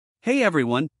Hey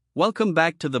everyone, welcome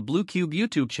back to the Blue Cube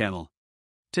YouTube channel.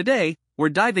 Today, we're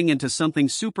diving into something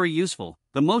super useful,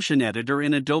 the motion editor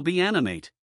in Adobe Animate.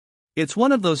 It's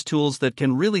one of those tools that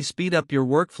can really speed up your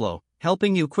workflow,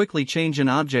 helping you quickly change an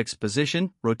object's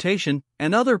position, rotation,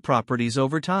 and other properties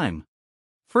over time.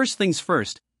 First things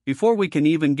first, before we can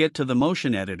even get to the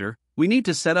motion editor, we need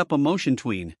to set up a motion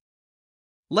tween.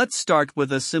 Let's start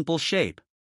with a simple shape.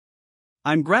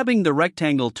 I'm grabbing the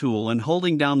rectangle tool and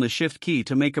holding down the shift key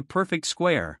to make a perfect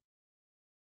square.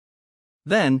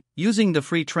 Then, using the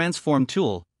free transform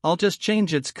tool, I'll just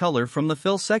change its color from the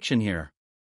fill section here.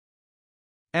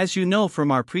 As you know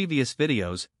from our previous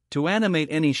videos, to animate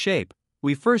any shape,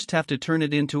 we first have to turn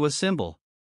it into a symbol.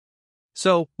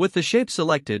 So, with the shape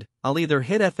selected, I'll either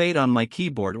hit F8 on my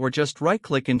keyboard or just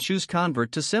right-click and choose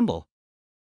Convert to Symbol.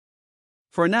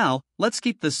 For now, let's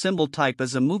keep the symbol type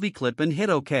as a movie clip and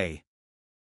hit OK.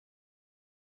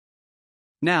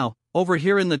 Now, over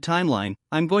here in the timeline,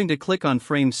 I'm going to click on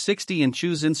frame 60 and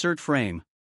choose Insert Frame.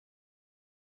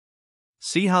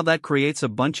 See how that creates a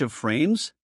bunch of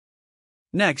frames?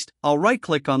 Next, I'll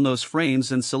right-click on those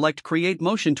frames and select Create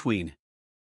Motion Tween.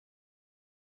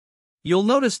 You'll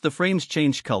notice the frames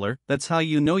change color. That's how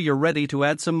you know you're ready to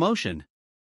add some motion.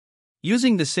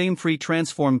 Using the same free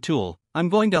transform tool, I'm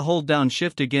going to hold down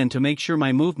Shift again to make sure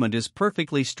my movement is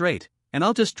perfectly straight, and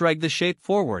I'll just drag the shape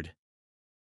forward.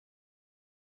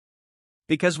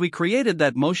 Because we created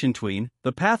that motion tween,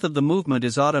 the path of the movement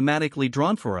is automatically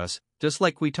drawn for us, just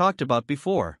like we talked about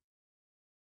before.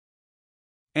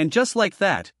 And just like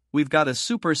that, we've got a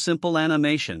super simple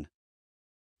animation.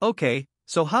 Okay,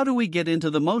 so how do we get into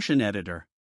the motion editor?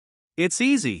 It's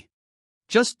easy.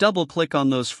 Just double-click on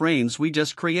those frames we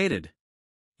just created.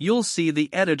 You'll see the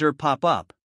editor pop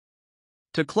up.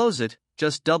 To close it,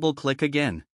 just double-click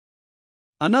again.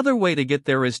 Another way to get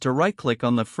there is to right-click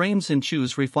on the frames and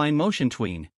choose Refine Motion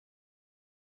Tween.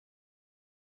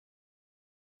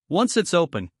 Once it's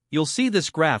open, you'll see this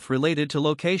graph related to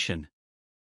location.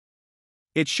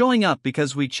 It's showing up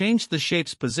because we changed the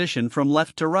shape's position from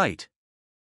left to right.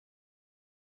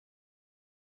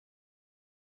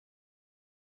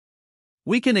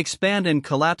 We can expand and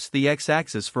collapse the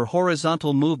x-axis for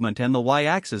horizontal movement and the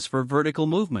y-axis for vertical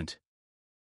movement.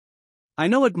 I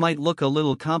know it might look a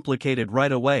little complicated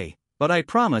right away, but I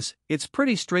promise, it's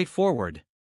pretty straightforward.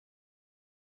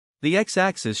 The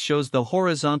x-axis shows the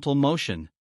horizontal motion.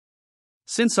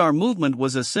 Since our movement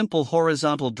was a simple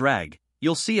horizontal drag,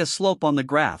 you'll see a slope on the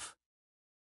graph.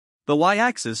 The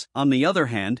y-axis, on the other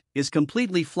hand, is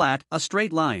completely flat, a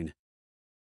straight line.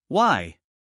 Why?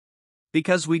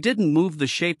 Because we didn't move the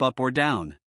shape up or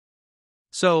down.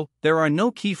 So, there are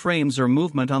no keyframes or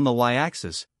movement on the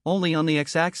y-axis, only on the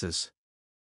x-axis.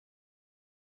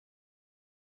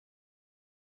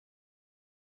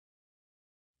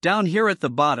 Down here at the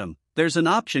bottom, there's an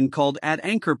option called Add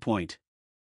Anchor Point.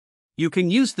 You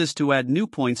can use this to add new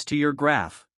points to your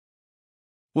graph.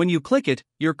 When you click it,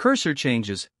 your cursor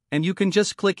changes, and you can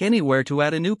just click anywhere to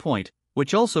add a new point,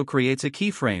 which also creates a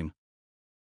keyframe.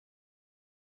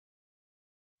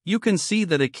 You can see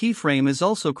that a keyframe is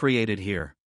also created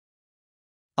here.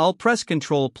 I'll press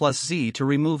Ctrl+Z to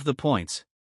remove the points.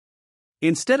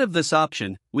 Instead of this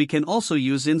option, we can also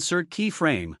use Insert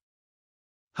Keyframe.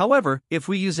 However, if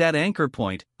we use Add Anchor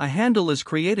Point, a handle is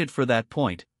created for that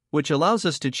point, which allows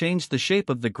us to change the shape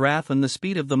of the graph and the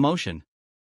speed of the motion.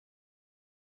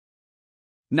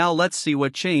 Now let's see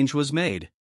what change was made.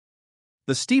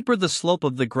 The steeper the slope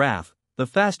of the graph, the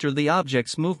faster the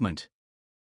object's movement.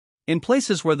 In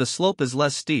places where the slope is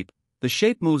less steep, the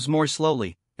shape moves more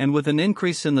slowly, and with an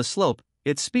increase in the slope,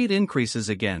 its speed increases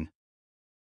again.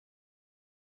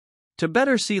 To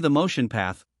better see the motion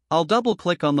path, I'll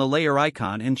double-click on the layer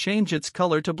icon and change its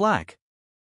color to black.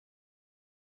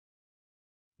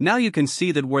 Now you can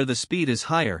see that where the speed is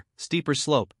higher, steeper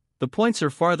slope, the points are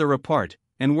farther apart,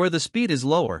 and where the speed is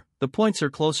lower, the points are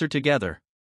closer together.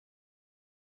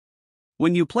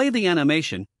 When you play the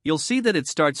animation, you'll see that it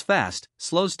starts fast,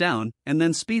 slows down, and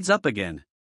then speeds up again.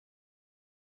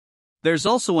 There's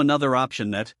also another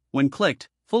option that, when clicked,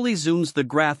 fully zooms the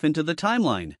graph into the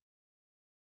timeline.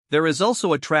 There is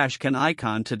also a trash can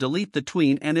icon to delete the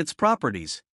tween and its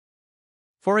properties.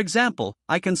 For example,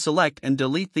 I can select and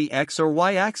delete the X or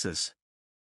Y axis.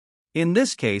 In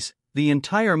this case, the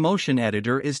entire motion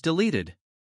editor is deleted.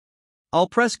 I'll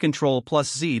press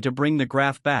Ctrl+Z to bring the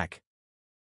graph back.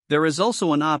 There is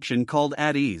also an option called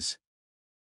Add Ease.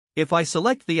 If I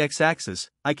select the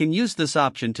x-axis, I can use this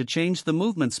option to change the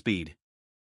movement speed.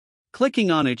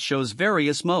 Clicking on it shows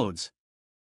various modes.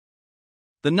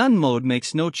 The None mode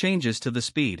makes no changes to the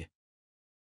speed.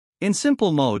 In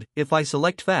simple mode, if I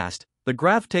select fast, the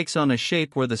graph takes on a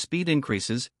shape where the speed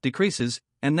increases, decreases,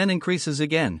 and then increases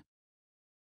again.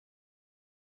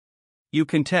 You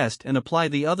can test and apply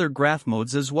the other graph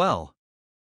modes as well.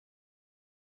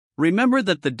 Remember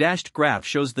that the dashed graph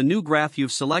shows the new graph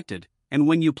you've selected, and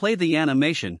when you play the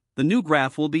animation, the new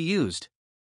graph will be used.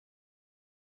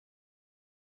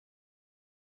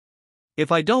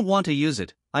 If I don't want to use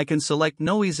it, I can select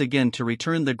Noise again to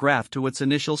return the graph to its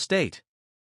initial state.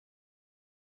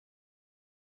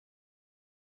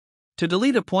 To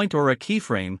delete a point or a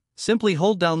keyframe, simply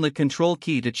hold down the Control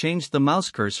key to change the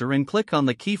mouse cursor and click on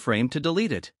the keyframe to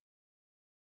delete it.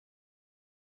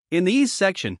 In the Ease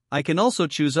section, I can also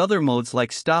choose other modes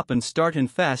like Stop and Start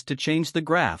and Fast to change the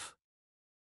graph.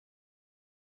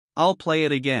 I'll play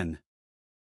it again.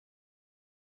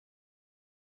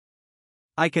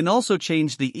 I can also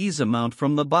change the ease amount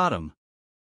from the bottom.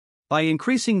 By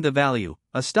increasing the value,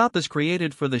 a stop is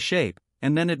created for the shape,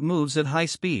 and then it moves at high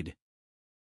speed.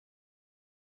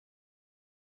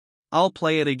 I'll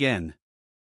play it again.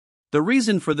 The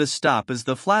reason for this stop is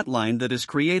the flat line that is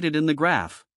created in the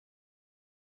graph.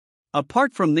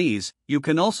 Apart from these, you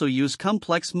can also use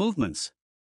complex movements.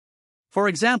 For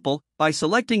example, by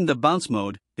selecting the bounce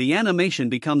mode, the animation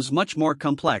becomes much more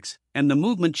complex, and the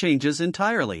movement changes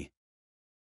entirely.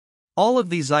 All of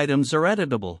these items are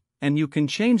editable, and you can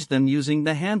change them using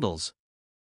the handles.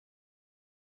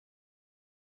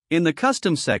 In the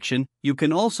Custom section, you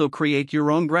can also create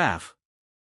your own graph.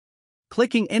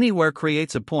 Clicking anywhere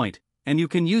creates a point, and you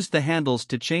can use the handles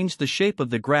to change the shape of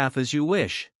the graph as you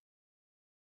wish.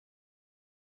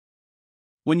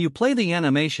 When you play the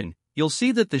animation, you'll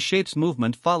see that the shape's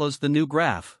movement follows the new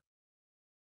graph.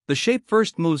 The shape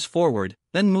first moves forward,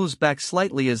 then moves back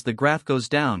slightly as the graph goes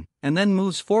down, and then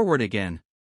moves forward again.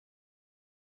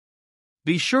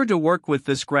 Be sure to work with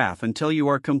this graph until you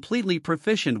are completely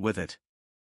proficient with it.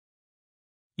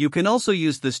 You can also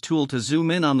use this tool to zoom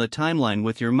in on the timeline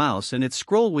with your mouse and its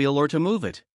scroll wheel or to move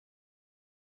it.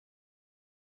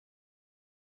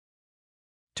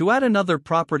 To add another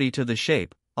property to the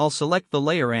shape, I'll select the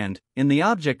layer and, in the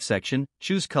Object section,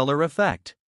 choose Color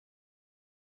Effect.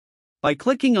 By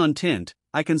clicking on Tint,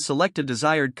 I can select a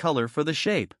desired color for the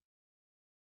shape.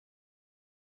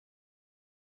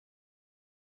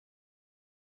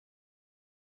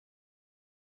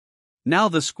 Now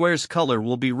the square's color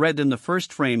will be red in the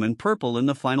first frame and purple in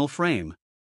the final frame.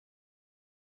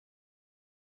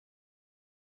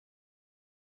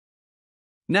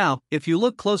 Now, if you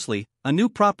look closely, a new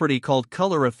property called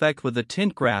Color Effect with a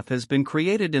tint graph has been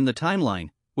created in the timeline,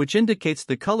 which indicates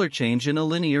the color change in a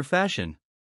linear fashion.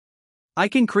 I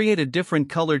can create a different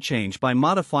color change by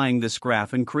modifying this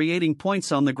graph and creating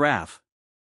points on the graph.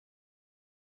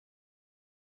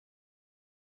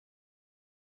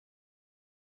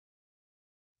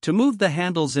 To move the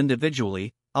handles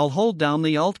individually, I'll hold down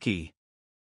the Alt key.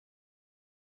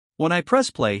 When I press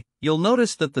play, you'll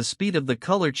notice that the speed of the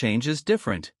color change is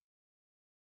different.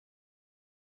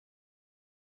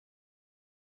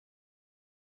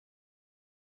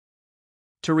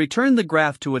 To return the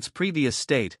graph to its previous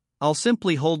state, I'll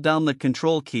simply hold down the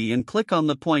Control key and click on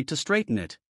the point to straighten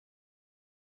it.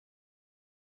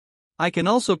 I can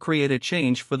also create a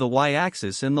change for the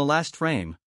Y-axis in the last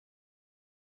frame.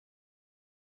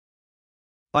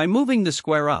 By moving the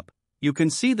square up, you can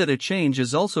see that a change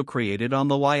is also created on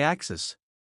the Y-axis.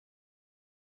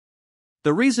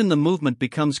 The reason the movement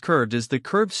becomes curved is the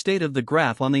curved state of the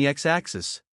graph on the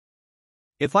X-axis.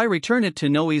 If I return it to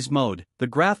no ease mode, the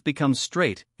graph becomes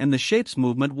straight, and the shape's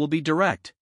movement will be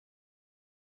direct.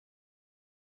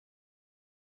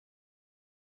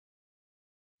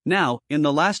 Now, in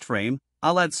the last frame,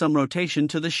 I'll add some rotation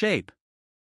to the shape.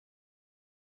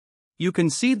 You can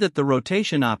see that the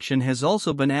rotation option has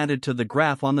also been added to the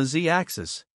graph on the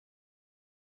Z-axis.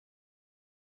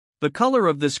 The color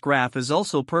of this graph is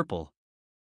also purple.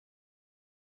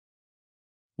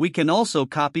 We can also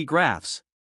copy graphs.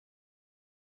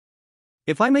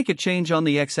 If I make a change on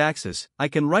the X-axis, I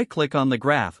can right-click on the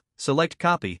graph, select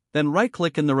Copy, then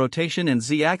right-click in the Rotation and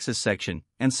Z-axis section,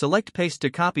 and select Paste to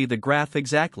copy the graph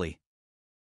exactly.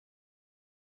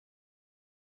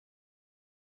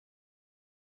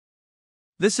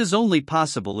 This is only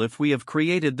possible if we have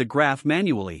created the graph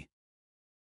manually.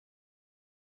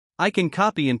 I can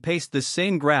copy and paste this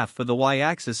same graph for the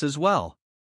Y-axis as well.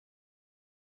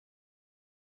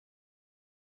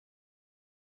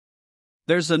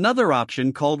 There's another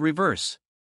option called Reverse.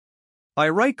 By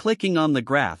right-clicking on the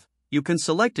graph, you can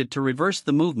select it to reverse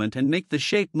the movement and make the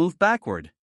shape move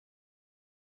backward.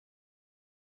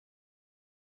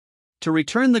 To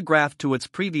return the graph to its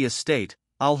previous state,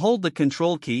 I'll hold the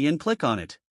Control key and click on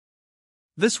it.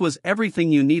 This was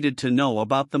everything you needed to know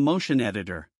about the motion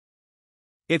editor.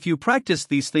 If you practice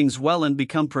these things well and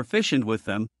become proficient with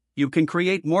them, you can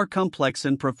create more complex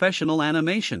and professional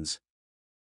animations.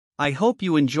 I hope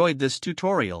you enjoyed this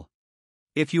tutorial.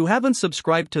 If you haven't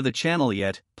subscribed to the channel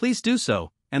yet, please do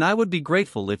so, and I would be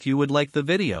grateful if you would like the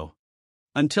video.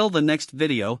 Until the next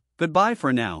video, goodbye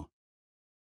for now.